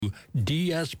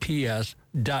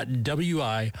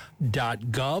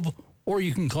dsps.wi.gov, or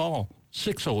you can call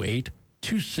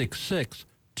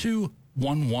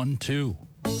 608-266-2112.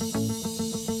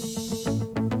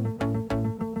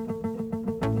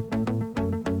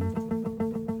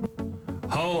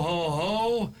 Ho, ho,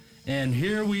 ho, and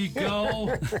here we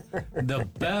go. The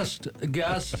best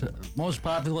guest, most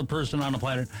popular person on the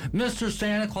planet, Mr.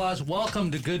 Santa Claus. Welcome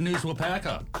to Good News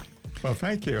Waupaca. Well,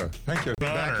 thank you. Thank you.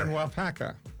 Back in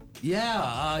Waupaca.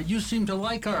 Yeah, you seem to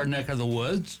like our neck of the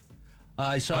woods.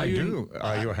 I do.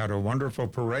 You had a wonderful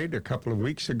parade a couple of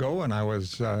weeks ago, and I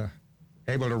was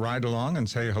able to ride along and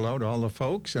say hello to all the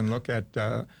folks and look at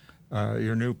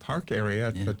your new park area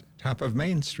at the top of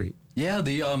Main Street. Yeah,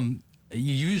 you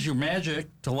use your magic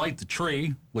to light the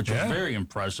tree, which is very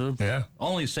impressive. Yeah.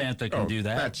 Only Santa can do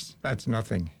that. That's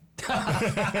nothing.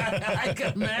 I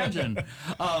can imagine.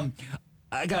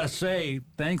 I got to say,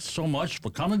 thanks so much for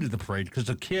coming to the parade, because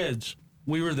the kids,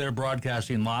 we were there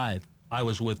broadcasting live. I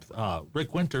was with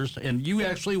Rick Winters, and you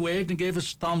actually waved and gave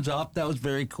us a thumbs up. That was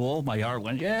very cool. My heart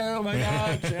went, yeah, oh my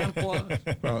God, Santa Claus.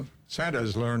 Well,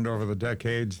 Santa's learned over the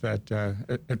decades that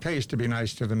it pays to be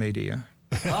nice to the media.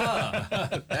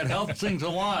 That helps things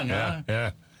along, huh?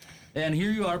 Yeah. And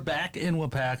here you are back in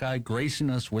Waupaca, gracing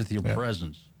us with your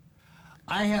presence.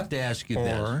 I have to ask you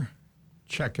this. Or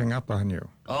checking up on you.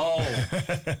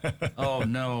 Oh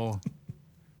no.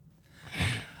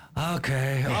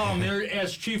 Okay. Oh, there,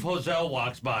 as Chief Hosel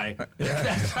walks by,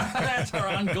 that's our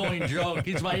ongoing joke.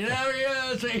 There he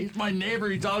is. He's my neighbor.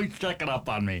 He's always checking up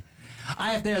on me.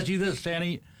 I have to ask you this,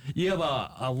 Sandy. You have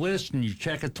a list and you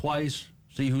check it twice,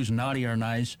 see who's naughty or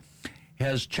nice.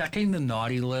 Has checking the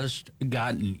naughty list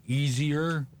gotten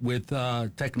easier with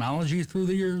technology through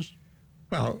the years?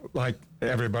 Well, like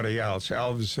everybody else,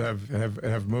 elves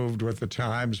have moved with the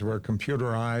times. We're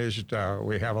computerized.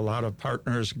 We have a lot of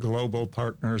partners, global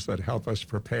partners, that help us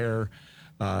prepare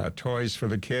toys for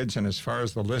the kids. And as far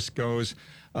as the list goes,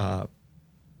 I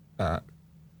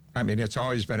mean, it's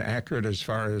always been accurate as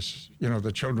far as,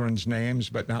 the children's names.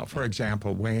 But now, for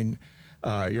example, Wayne,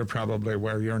 you're probably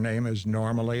aware your name is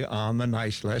normally on the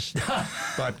nice list.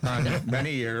 But on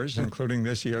many years, including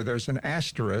this year, there's an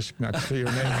asterisk next to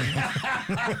your name.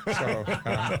 So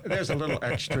there's a little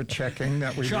extra checking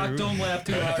that we Chuck, do. don't laugh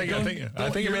too hard. I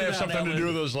think it may have something to do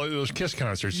with those Kiss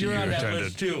concerts you're you on attended. That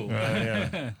list too.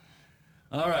 Yeah.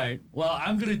 All right. Well,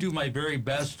 I'm going to do my very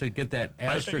best to get that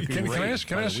asterisk Can I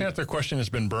erased. ask Santa a question that's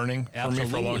been burning for me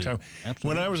for a long time? Absolutely.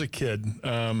 When I was a kid,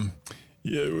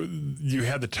 you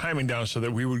had the timing down so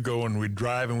that we would go and we'd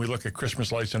drive and we'd look at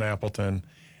Christmas lights in Appleton.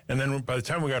 And then by the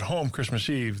time we got home, Christmas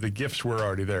Eve, the gifts were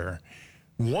already there.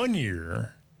 One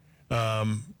year,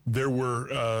 there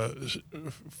were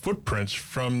footprints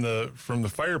from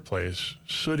the fireplace,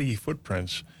 sooty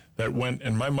footprints that went,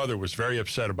 and my mother was very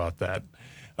upset about that.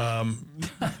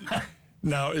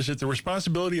 Now, is it the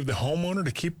responsibility of the homeowner to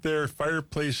keep their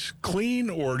fireplace clean,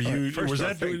 or do you? Was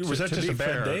that just a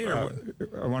bad day? Or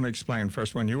I want to explain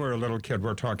first. When you were a little kid,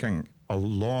 we're talking a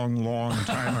long, long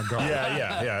time ago.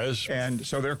 Yeah. It was and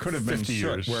so there could have been 50 soot,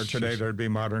 years. where today there'd be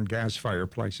modern gas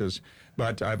fireplaces.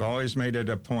 But I've always made it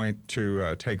a point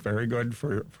to take very good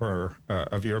for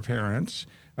of your parents,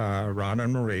 Ron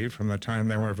and Marie, from the time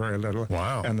they were very little.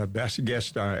 Wow. And the best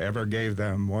gift I ever gave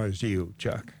them was you,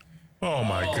 Chuck. Oh,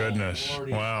 my goodness.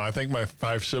 Lordy. Wow, I think my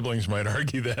 5 siblings might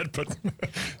argue that, but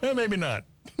maybe not.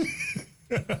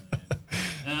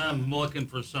 I'm looking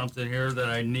for something here that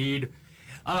I need.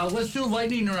 Let's do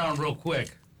lightning round real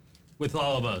quick with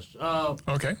all of us.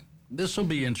 Okay. This will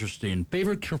be interesting.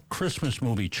 Favorite Christmas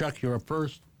movie? Chuck, you're up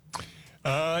first.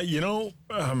 The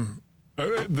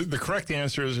correct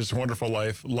answer is It's a Wonderful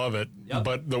Life. Love it. Yep.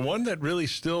 But the one that really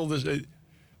still...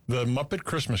 The Muppet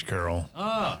Christmas Carol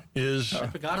is... I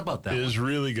forgot about that. Is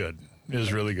really good.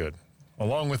 Is really good.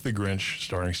 Along with The Grinch,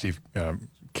 starring Jim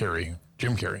Carrey.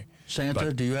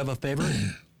 Santa, do you have a favorite?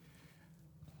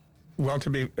 Well, to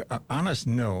be honest,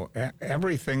 no.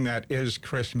 Everything that is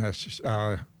Christmas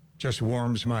just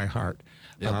warms my heart.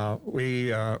 Yep.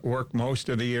 We work most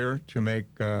of the year to make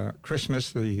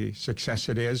Christmas the success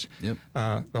it is. Yep.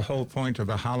 The whole point of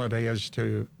the holiday is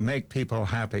to make people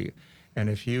happy. And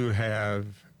if you have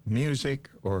music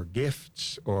or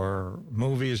gifts or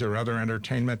movies or other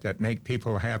entertainment that make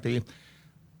people happy,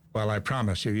 well, I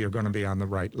promise you're going to be on the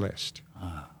right list.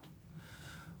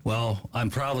 Well,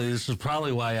 this is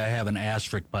probably why I have an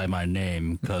asterisk by my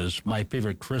name, because my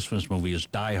favorite Christmas movie is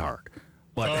Die Hard.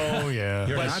 But, Oh, yeah.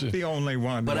 You're not the only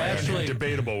one. But actually,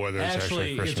 debatable whether it's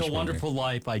actually a Christmas It's a Wonderful movie.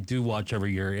 Life I do watch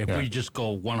every year. If we just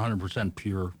go 100%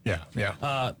 pure.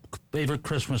 Yeah. Favorite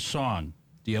Christmas song?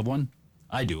 Do you have one?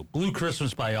 I do. Blue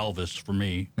Christmas by Elvis, for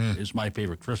me, is my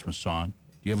favorite Christmas song.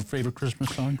 Do you have a favorite Christmas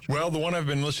song? Well, the one I've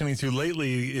been listening to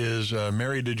lately is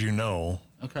Mary Did You Know?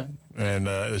 Okay. And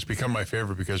it's become my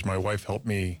favorite because my wife helped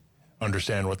me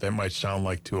understand what that might sound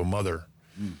like to a mother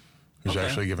who's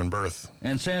actually given birth.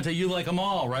 And Santa, you like them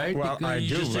all, right? Well, You I do.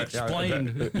 just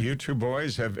explained. You two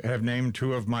boys have named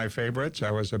two of my favorites. I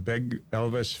was a big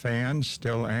Elvis fan,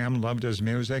 still am, loved his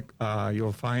music.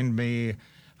 You'll find me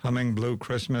humming Blue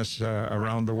Christmas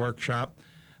around the workshop.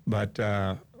 But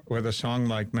with a song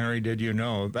like Mary Did You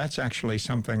Know, that's actually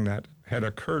something that had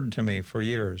occurred to me for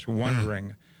years,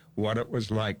 wondering what it was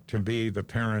like to be the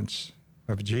parents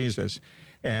of Jesus.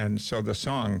 And so the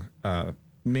song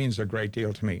means a great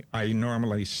deal to me. I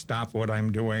normally stop what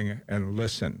I'm doing and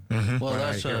listen. Well, when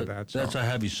I hear that song. that's a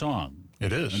heavy song.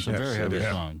 It is. It's a very heavy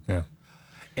song. Yeah.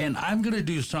 And I'm going to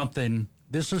do something.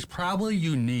 This is probably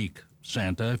unique,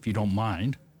 Santa, if you don't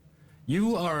mind.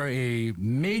 You are a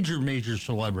major, major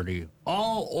celebrity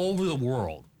all over the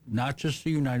world, not just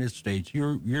the United States.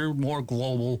 You're more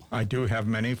global I do have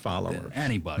many than followers.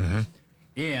 anybody.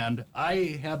 And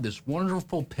I have this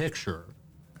wonderful picture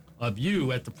of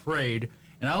you at the parade,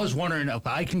 and I was wondering if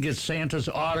I can get Santa's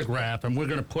autograph, and we're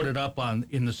going to put it up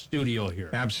in the studio here.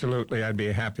 Absolutely, I'd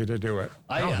be happy to do it.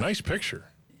 Nice picture.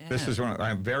 This is one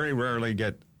I very rarely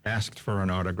get asked for an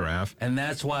autograph. And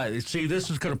that's why, see, this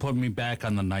is going to put me back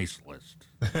on the nice list.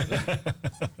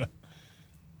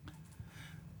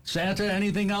 Santa,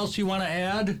 anything else you want to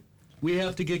add? We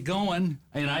have to get going,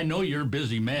 and I know you're a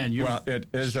busy man. You're Well, it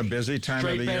is a busy time of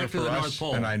straight the back year to for the North us,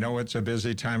 Pole. and I know it's a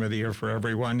busy time of the year for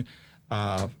everyone.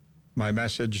 My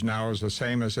message now is the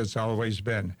same as it's always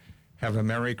been. Have a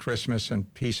Merry Christmas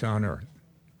and peace on earth.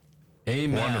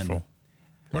 Amen. Wonderful.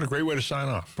 What a great way to sign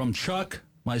off. From Chuck,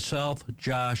 myself,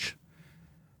 Josh,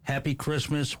 happy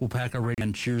Christmas. Waupaca Radio,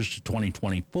 and cheers to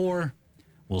 2024.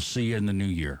 We'll see you in the new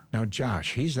year. Now,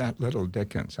 Josh, he's that little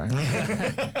Dickens.